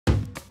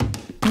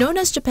Known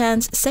as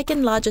Japan's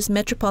second largest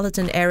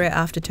metropolitan area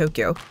after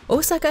Tokyo,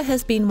 Osaka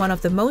has been one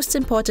of the most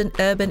important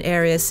urban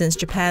areas since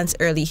Japan's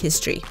early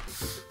history.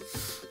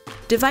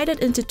 Divided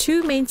into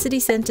two main city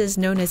centers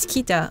known as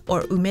Kita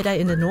or Umeda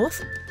in the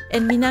north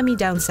and Minami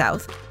down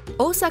south,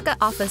 Osaka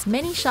offers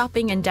many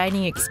shopping and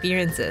dining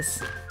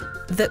experiences.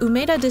 The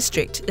Umeda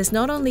district is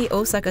not only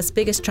Osaka's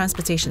biggest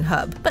transportation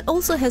hub, but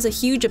also has a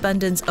huge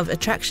abundance of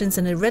attractions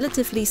in a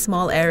relatively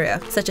small area,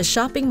 such as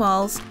shopping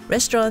malls,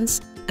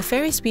 restaurants, a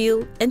Ferris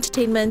wheel,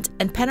 entertainment,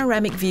 and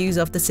panoramic views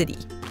of the city.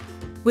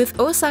 With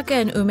Osaka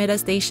and Umeda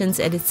stations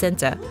at its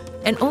center,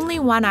 and only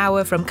 1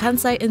 hour from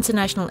Kansai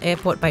International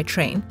Airport by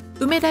train,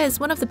 Umeda is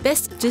one of the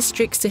best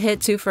districts to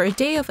head to for a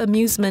day of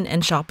amusement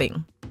and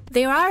shopping.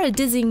 There are a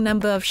dizzying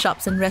number of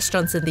shops and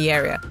restaurants in the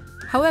area.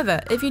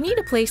 However, if you need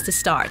a place to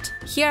start,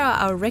 here are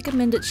our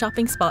recommended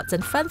shopping spots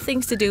and fun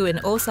things to do in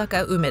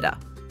Osaka Umeda.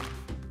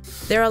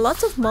 There are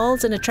lots of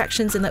malls and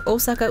attractions in the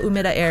Osaka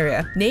Umeda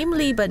area,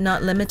 namely but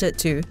not limited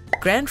to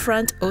Grand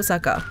Front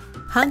Osaka,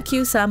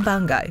 Hankyu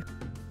Sanbangai,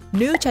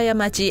 New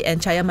Chayamachi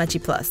and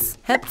Chayamachi Plus,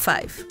 HEP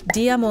 5,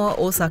 Diamore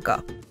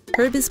Osaka,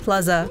 Herbis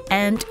Plaza,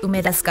 and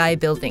Umeda Sky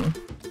Building.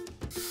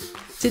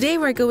 Today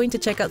we're going to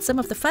check out some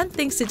of the fun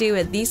things to do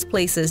at these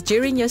places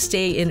during your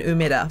stay in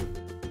Umeda.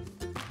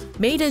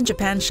 Made in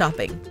Japan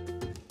shopping.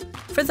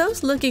 For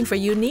those looking for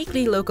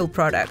uniquely local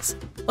products,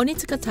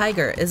 Onitsuka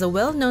Tiger is a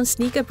well-known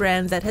sneaker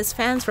brand that has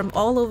fans from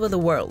all over the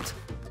world.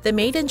 The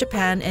Made in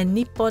Japan and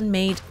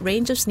Nippon-made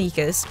range of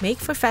sneakers make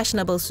for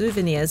fashionable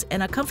souvenirs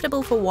and are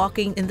comfortable for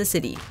walking in the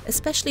city,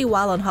 especially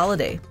while on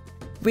holiday.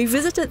 We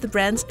visited the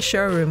brand's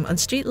showroom on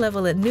street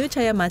level at New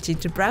Chayamachi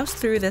to browse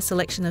through their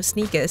selection of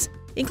sneakers,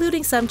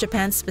 including some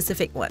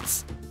Japan-specific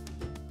ones.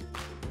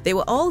 They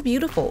were all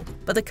beautiful,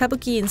 but the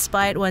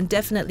kabuki-inspired one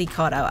definitely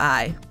caught our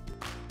eye.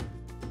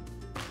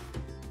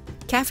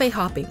 Cafe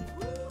hopping.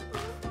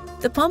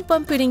 The Pom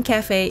Pom Pudding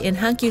Cafe in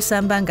Hankyu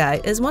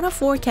Sanbangai is one of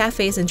 4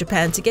 cafes in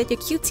Japan to get your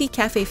cutesy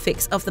cafe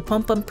fix of the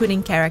Pom Pom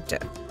Pudding character.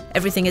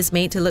 Everything is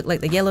made to look like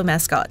the yellow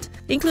mascot,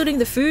 including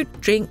the food,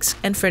 drinks,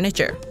 and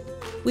furniture.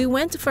 We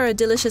went for a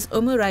delicious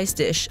omurice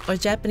dish or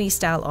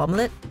Japanese-style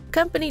omelette,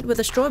 accompanied with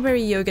a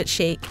strawberry yogurt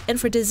shake, and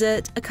for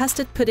dessert, a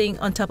custard pudding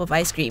on top of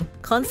ice cream,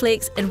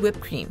 cornflakes, and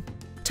whipped cream.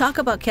 Talk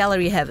about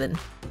calorie heaven!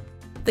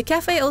 The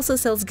cafe also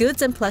sells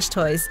goods and plush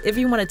toys if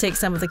you want to take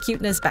some of the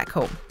cuteness back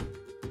home.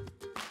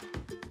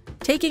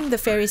 Taking the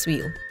Ferris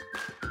wheel.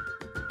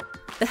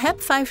 The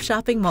HEP 5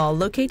 shopping mall,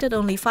 located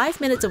only 5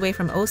 minutes away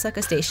from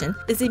Osaka Station,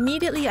 is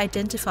immediately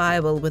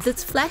identifiable with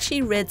its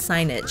flashy red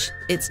signage,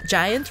 its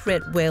giant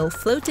red whale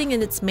floating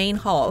in its main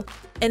hall,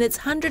 and its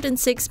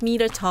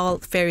 106-meter-tall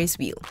Ferris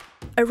wheel.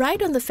 A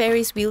ride on the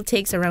Ferris wheel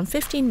takes around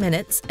 15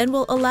 minutes and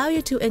will allow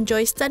you to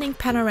enjoy stunning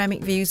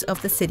panoramic views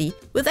of the city,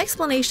 with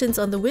explanations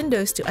on the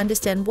windows to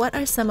understand what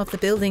are some of the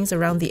buildings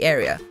around the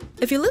area.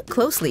 If you look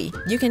closely,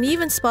 you can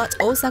even spot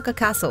Osaka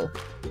Castle.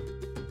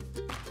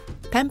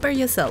 Pamper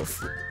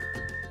yourself.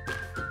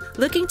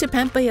 Looking to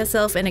pamper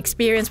yourself and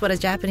experience what a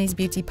Japanese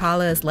beauty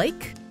parlor is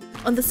like?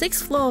 On the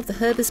 6th floor of the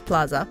Herbis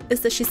Plaza is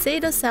the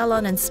Shiseido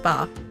Salon and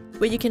Spa,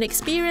 where you can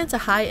experience a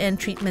high-end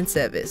treatment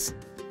service.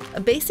 A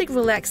basic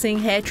relaxing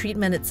hair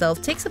treatment itself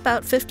takes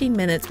about 15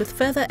 minutes with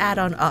further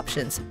add-on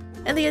options,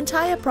 and the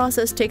entire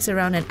process takes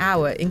around an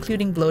hour,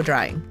 including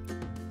blow-drying.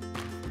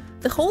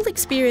 The whole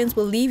experience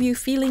will leave you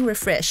feeling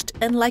refreshed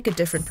and like a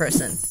different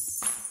person.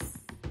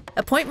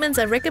 Appointments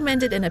are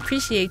recommended and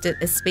appreciated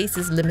as space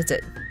is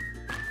limited.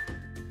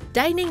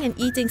 Dining and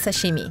eating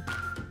sashimi.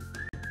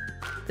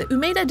 The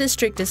Umeda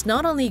district is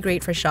not only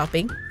great for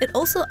shopping, it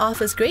also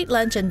offers great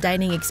lunch and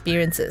dining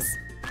experiences.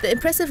 The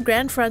impressive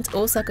Grand Front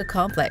Osaka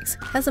complex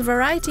has a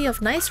variety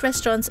of nice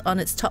restaurants on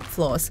its top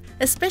floors,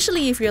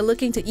 especially if you're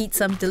looking to eat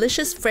some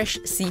delicious fresh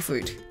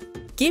seafood.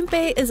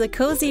 Ginpei is a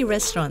cozy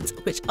restaurant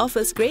which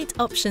offers great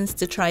options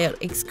to try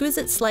out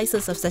exquisite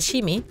slices of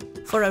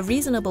sashimi for a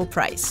reasonable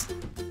price.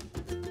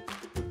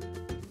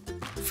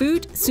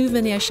 Food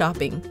souvenir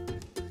shopping.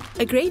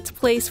 A great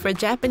place for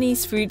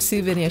Japanese food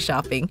souvenir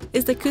shopping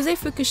is the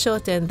Kuzefuku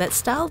Shoten that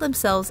style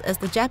themselves as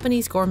the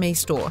Japanese gourmet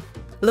store.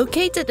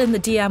 Located in the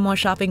Diamore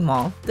shopping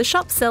mall, the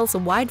shop sells a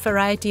wide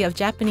variety of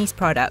Japanese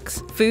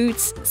products,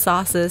 foods,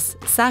 sauces,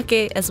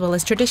 sake, as well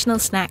as traditional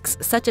snacks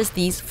such as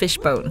these fish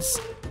bones.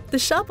 The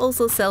shop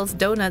also sells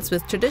donuts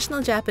with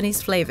traditional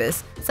Japanese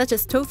flavors such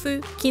as tofu,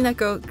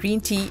 kinako,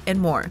 green tea, and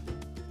more.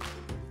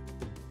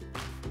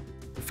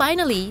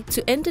 Finally,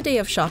 to end the day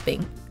of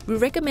shopping, we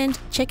recommend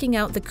checking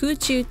out the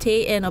Kuchu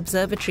Teien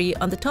Observatory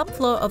on the top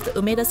floor of the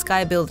Umeda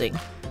Sky Building,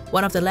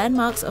 one of the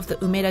landmarks of the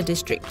Umeda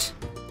district.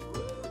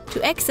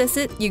 To access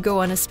it, you go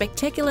on a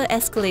spectacular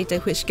escalator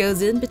which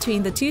goes in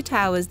between the 2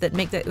 towers that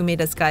make the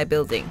Umeda Sky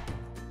Building.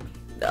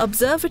 The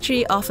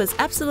observatory offers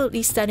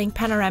absolutely stunning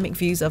panoramic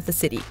views of the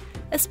city,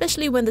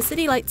 especially when the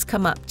city lights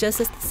come up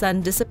just as the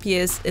sun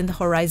disappears in the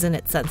horizon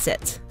at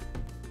sunset.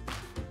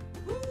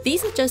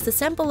 These are just a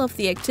sample of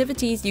the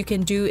activities you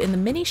can do in the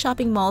many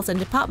shopping malls and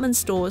department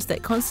stores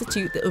that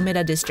constitute the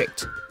Umeda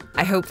district.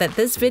 I hope that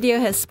this video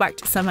has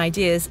sparked some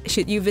ideas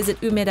should you visit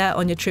Umeda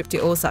on your trip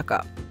to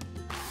Osaka.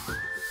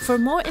 For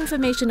more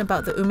information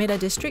about the Umeda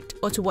district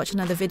or to watch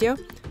another video,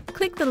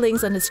 click the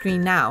links on the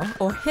screen now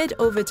or head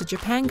over to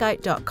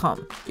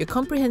japan-guide.com, your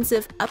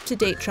comprehensive,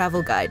 up-to-date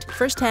travel guide,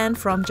 firsthand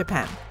from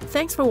Japan.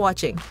 Thanks for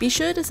watching. Be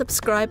sure to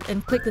subscribe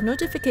and click the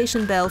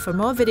notification bell for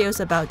more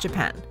videos about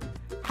Japan.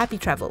 Happy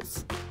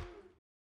travels!